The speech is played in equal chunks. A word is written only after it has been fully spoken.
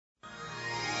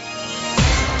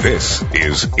This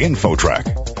is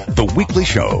InfoTrack, the weekly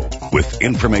show with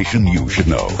information you should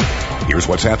know. Here's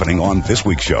what's happening on this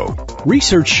week's show.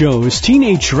 Research shows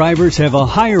teenage drivers have a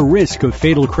higher risk of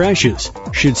fatal crashes.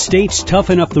 Should states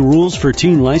toughen up the rules for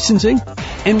teen licensing?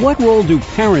 And what role do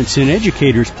parents and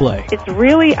educators play? It's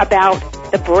really about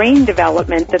the brain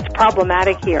development that's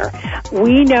problematic here.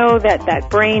 We know that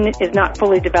brain is not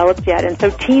fully developed yet, and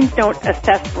so teens don't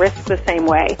assess risk the same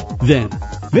way. Then,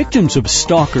 victims of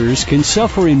stalkers can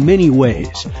suffer in many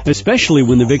ways, especially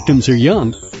when the victims are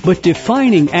young. But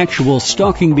defining actual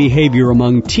stalking behavior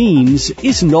among teens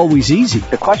isn't always easy.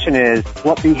 The question is,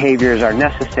 what behaviors are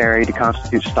necessary to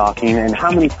constitute stalking, and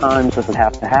how many times does it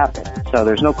have to happen? So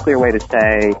there's no clear way to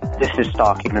say, this is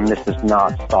stalking and this is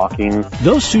not stalking.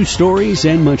 Those two stories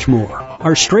and much more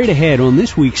are straight ahead on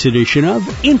this week's edition of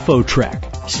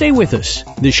InfoTrack. Stay with us.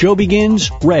 The show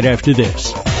begins right after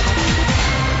this.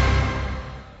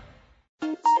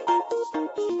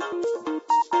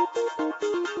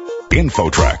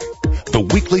 InfoTrack, the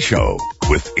weekly show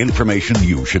with information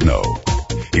you should know.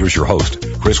 Here's your host,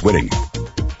 Chris Whitting.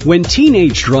 When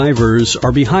teenage drivers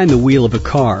are behind the wheel of a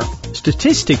car,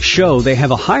 statistics show they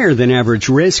have a higher than average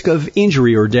risk of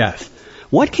injury or death.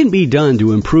 What can be done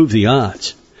to improve the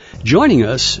odds? Joining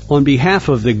us on behalf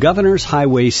of the Governor's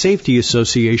Highway Safety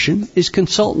Association is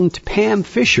consultant Pam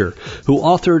Fisher, who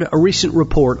authored a recent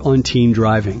report on teen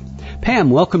driving. Pam,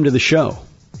 welcome to the show.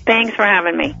 Thanks for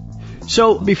having me.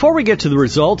 So, before we get to the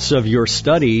results of your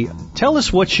study, tell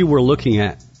us what you were looking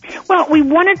at. Well, we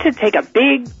wanted to take a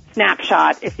big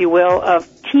snapshot, if you will, of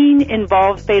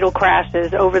teen-involved fatal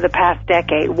crashes over the past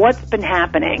decade. What's been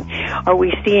happening? Are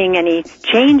we seeing any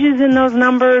changes in those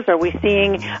numbers? Are we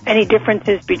seeing any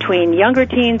differences between younger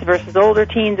teens versus older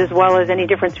teens, as well as any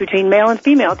difference between male and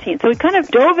female teens? So we kind of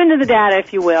dove into the data,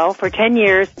 if you will, for 10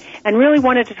 years and really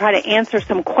wanted to try to answer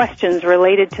some questions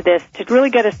related to this to really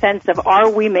get a sense of, are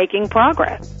we making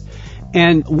progress?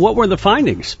 And what were the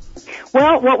findings?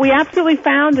 Well, what we absolutely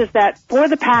found is that for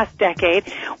the past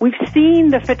decade, we've seen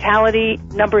the fatality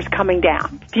numbers coming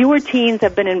down. Fewer teens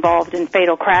have been involved in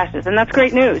fatal crashes, and that's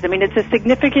great news. I mean, it's a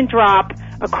significant drop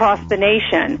across the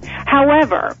nation.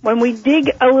 However, when we dig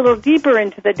a little deeper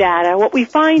into the data, what we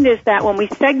find is that when we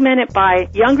segment it by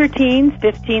younger teens,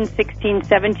 15, 16,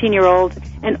 17-year-olds,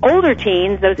 and older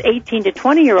teens, those 18 to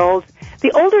 20-year-olds,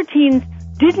 the older teens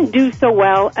didn't do so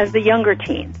well as the younger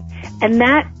teens. And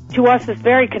that, to us, is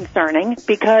very concerning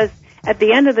because at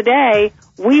the end of the day,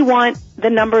 we want the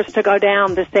numbers to go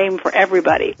down the same for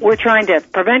everybody. We're trying to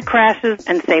prevent crashes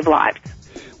and save lives.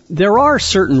 There are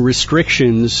certain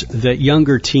restrictions that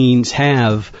younger teens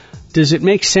have. Does it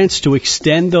make sense to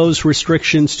extend those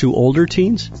restrictions to older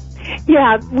teens?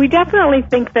 Yeah, we definitely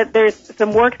think that there's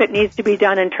some work that needs to be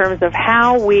done in terms of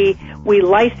how we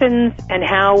license and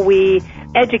how we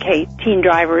educate teen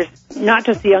drivers, not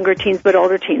just the younger teens, but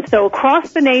older teens. So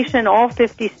across the nation, all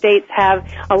 50 states have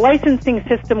a licensing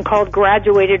system called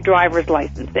Graduated Driver's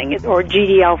Licensing, or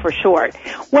GDL for short.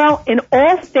 Well, in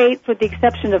all states, with the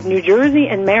exception of New Jersey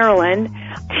and Maryland,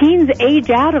 teens age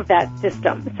out of that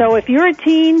system. So if you're a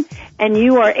teen and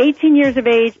you are 18 years of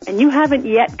age and you haven't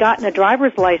yet gotten a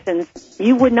driver's license,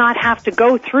 you would not have to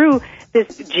go through this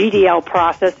GDL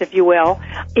process, if you will,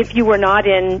 if you were not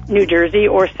in New Jersey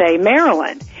or, say,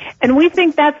 Maryland. And we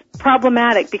think that's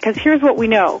problematic because here's what we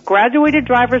know. Graduated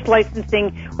driver's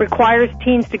licensing requires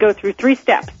teens to go through 3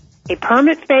 steps. A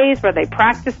permit phase where they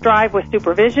practice drive with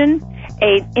supervision,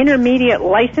 an intermediate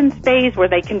license phase where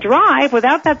they can drive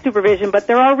without that supervision, but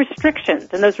there are restrictions,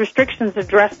 and those restrictions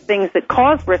address things that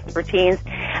cause risk for teens.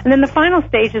 And then the final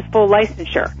stage is full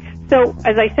licensure. So,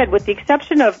 as I said, with the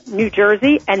exception of New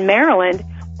Jersey and Maryland,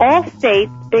 all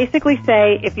states basically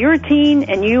say if you're a teen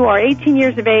and you are 18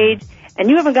 years of age and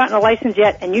you haven't gotten a license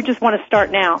yet and you just want to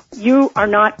start now, you are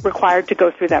not required to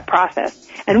go through that process.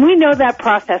 And we know that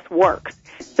process works.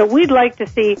 So we'd like to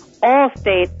see all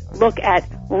states look at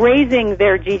raising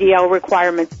their GDL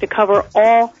requirements to cover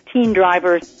all teen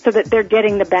drivers so that they're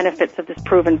getting the benefits of this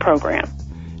proven program.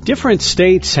 Different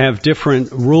states have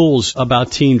different rules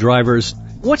about teen drivers.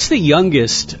 What's the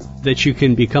youngest that you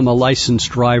can become a licensed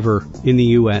driver in the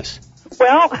U.S.?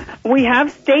 Well, we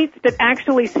have states that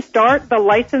actually start the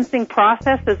licensing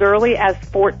process as early as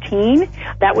 14.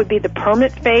 That would be the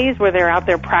permit phase where they're out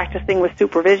there practicing with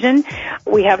supervision.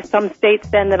 We have some states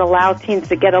then that allow teens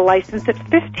to get a license at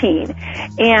 15.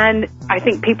 And I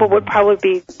think people would probably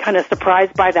be kind of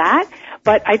surprised by that.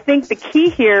 But I think the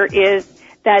key here is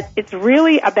that it's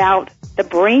really about the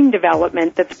brain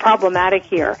development that's problematic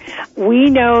here. We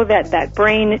know that that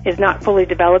brain is not fully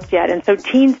developed yet, and so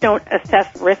teens don't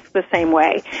assess risk the same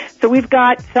way. So we've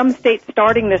got some states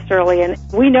starting this early, and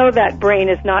we know that brain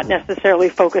is not necessarily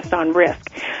focused on risk.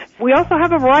 We also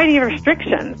have a variety of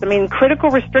restrictions. I mean, critical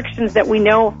restrictions that we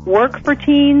know work for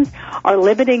teens are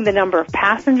limiting the number of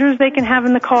passengers they can have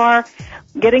in the car,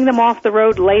 getting them off the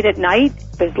road late at night.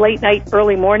 There's late night,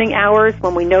 early morning hours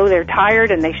when we know they're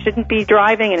tired and they shouldn't be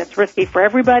driving and it's risky for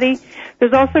everybody.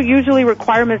 There's also usually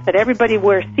requirements that everybody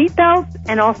wear seatbelts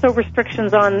and also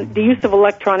restrictions on the use of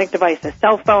electronic devices,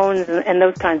 cell phones and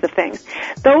those kinds of things.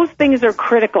 Those things are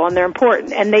critical and they're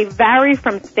important, and they vary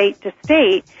from state to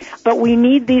state, but we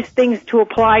need these things to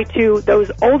apply to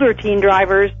those older teen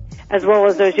drivers as well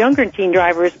as those younger teen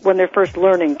drivers when they're first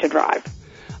learning to drive.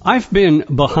 I've been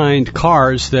behind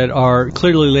cars that are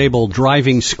clearly labeled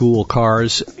driving school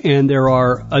cars, and there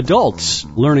are adults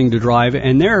learning to drive,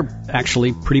 and they're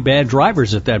actually pretty bad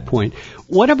drivers at that point.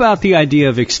 What about the idea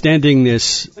of extending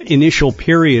this initial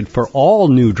period for all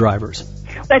new drivers?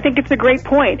 I think it's a great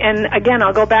point. And again,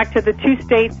 I'll go back to the two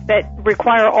states that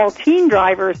require all teen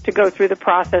drivers to go through the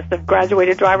process of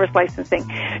graduated driver's licensing.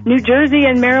 New Jersey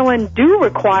and Maryland do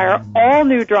require all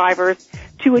new drivers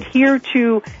to adhere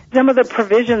to some of the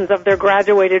provisions of their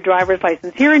graduated driver's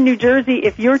license. Here in New Jersey,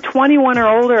 if you're 21 or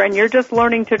older and you're just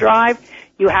learning to drive,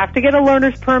 you have to get a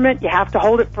learner's permit, you have to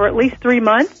hold it for at least 3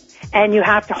 months, and you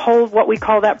have to hold what we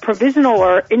call that provisional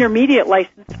or intermediate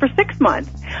license for 6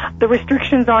 months. The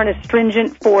restrictions aren't as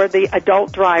stringent for the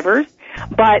adult drivers,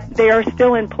 but they are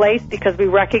still in place because we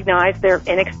recognize they're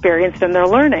inexperienced in their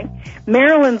learning.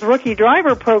 Maryland's Rookie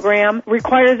Driver Program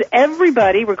requires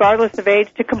everybody, regardless of age,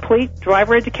 to complete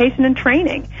driver education and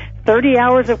training. 30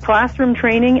 hours of classroom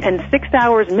training and 6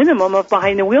 hours minimum of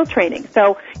behind-the-wheel training.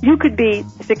 So you could be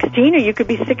 16 or you could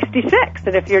be 66.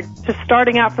 And if you're just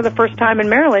starting out for the first time in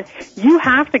Maryland, you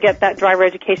have to get that driver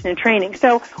education and training.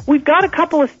 So we've got a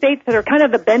couple of states that are kind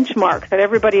of the benchmarks that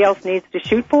everybody else needs to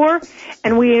shoot for.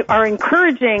 And we are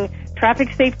encouraging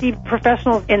traffic safety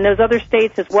professionals in those other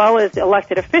states as well as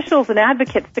elected officials and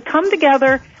advocates to come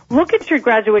together, look at your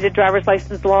graduated driver's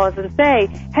license laws and say,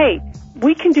 hey,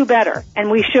 we can do better,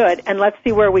 and we should, and let's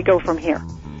see where we go from here.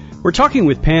 We're talking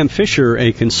with Pam Fisher,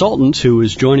 a consultant who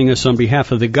is joining us on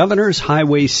behalf of the Governor's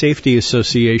Highway Safety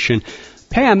Association.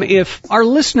 Pam, if our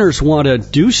listeners want to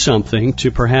do something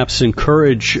to perhaps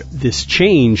encourage this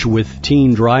change with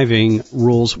teen driving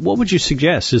rules, what would you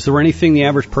suggest? Is there anything the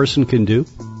average person can do?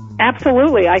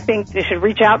 Absolutely. I think they should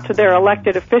reach out to their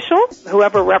elected official,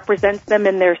 whoever represents them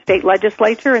in their state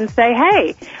legislature, and say,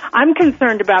 hey, I'm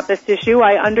concerned about this issue.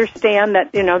 I understand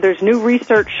that, there's new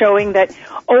research showing that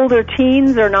older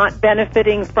teens are not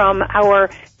benefiting from our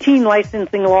teen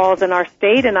licensing laws in our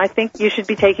state, and I think you should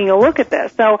be taking a look at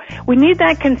this. So we need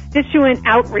that constituent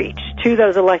outreach to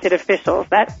those elected officials.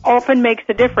 That often makes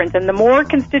a difference, and the more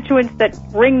constituents that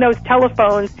ring those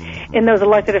telephones in those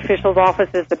elected officials'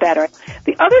 offices, the better.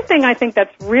 The other thing I think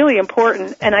that's really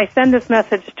important, and I send this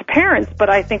message to parents, but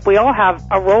I think we all have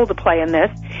a role to play in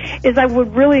this, is I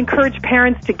would really encourage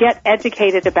parents to get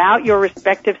educated about your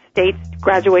respective state's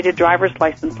graduated driver's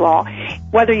license law.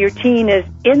 Whether your teen is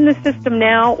in the system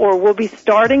now or will be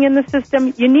starting in the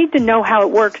system, you need to know how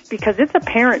it works because it's a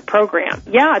parent program.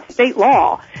 Yeah, it's state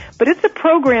law, but it's a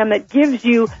program that gives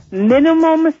you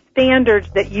minimum standards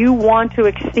that you want to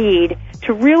exceed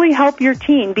to really help your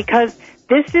teen, because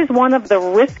this is one of the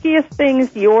riskiest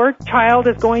things your child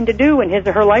is going to do in his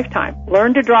or her lifetime.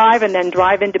 Learn to drive and then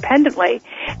drive independently.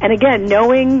 And again,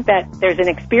 knowing that there's an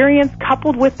experience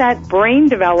coupled with that brain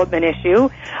development issue,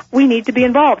 we need to be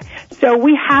involved. So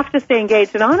we have to stay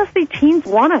engaged. And honestly, teens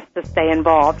want us to stay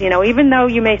involved. Even though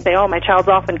you may say, oh, my child's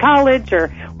off in college or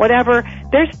whatever,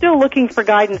 they're still looking for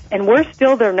guidance, and we're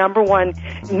still their number one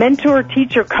mentor,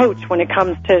 teacher, coach when it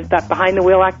comes to that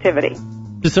behind-the-wheel activity.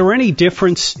 Is there any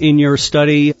difference in your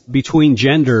study between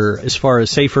gender as far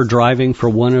as safer driving for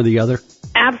one or the other?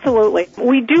 Absolutely.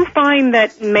 We do find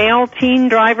that male teen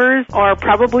drivers are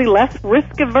probably less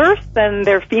risk-averse than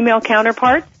their female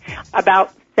counterparts.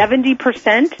 About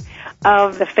 70%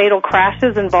 of the fatal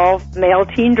crashes involve male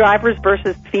teen drivers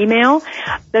versus female.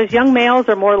 Those young males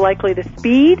are more likely to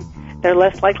speed. They're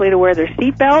less likely to wear their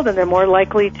seatbelt, and they're more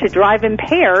likely to drive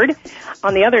impaired.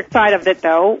 On the other side of it,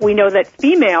 though, we know that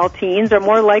female teens are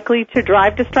more likely to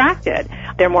drive distracted.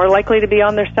 They're more likely to be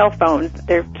on their cell phones.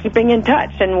 They're keeping in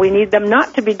touch, and we need them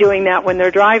not to be doing that when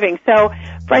they're driving. So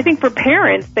I think for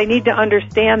parents, they need to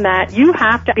understand that you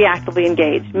have to be actively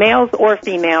engaged, males or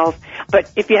females.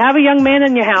 But if you have a young man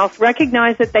in your house,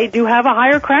 recognize that they do have a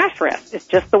higher crash risk. It's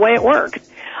just the way it works.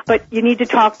 but you need to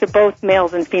talk to both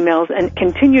males and females and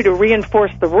continue to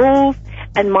reinforce the rules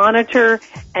and monitor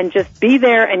and just be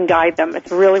there and guide them.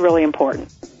 It's really, really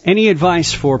important. Any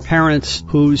advice for parents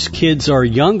whose kids are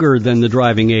younger than the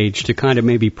driving age to kind of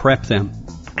maybe prep them?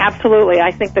 Absolutely.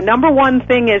 I think the number one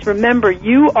thing is, remember,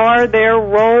 you are their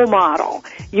role model.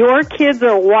 Your kids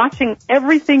are watching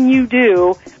everything you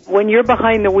do when you're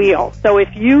behind the wheel. So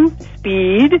if you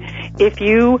speed, if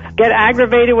you get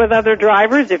aggravated with other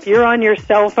drivers, if you're on your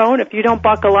cell phone, if you don't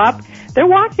buckle up, they're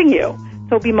watching you.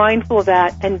 So be mindful of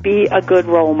that and be a good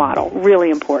role model.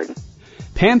 Really important.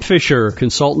 Pam Fisher,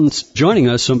 consultants, joining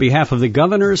us on behalf of the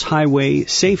Governor's Highway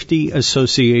Safety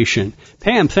Association.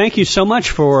 Pam, thank you so much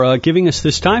for giving us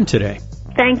this time today.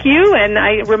 Thank you, and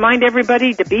I remind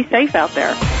everybody to be safe out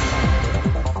there.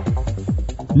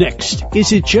 Next,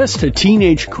 is it just a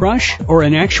teenage crush or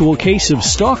an actual case of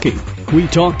stalking? We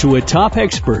talk to a top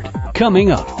expert coming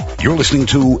up. You're listening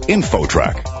to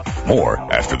InfoTrack. More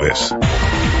after this.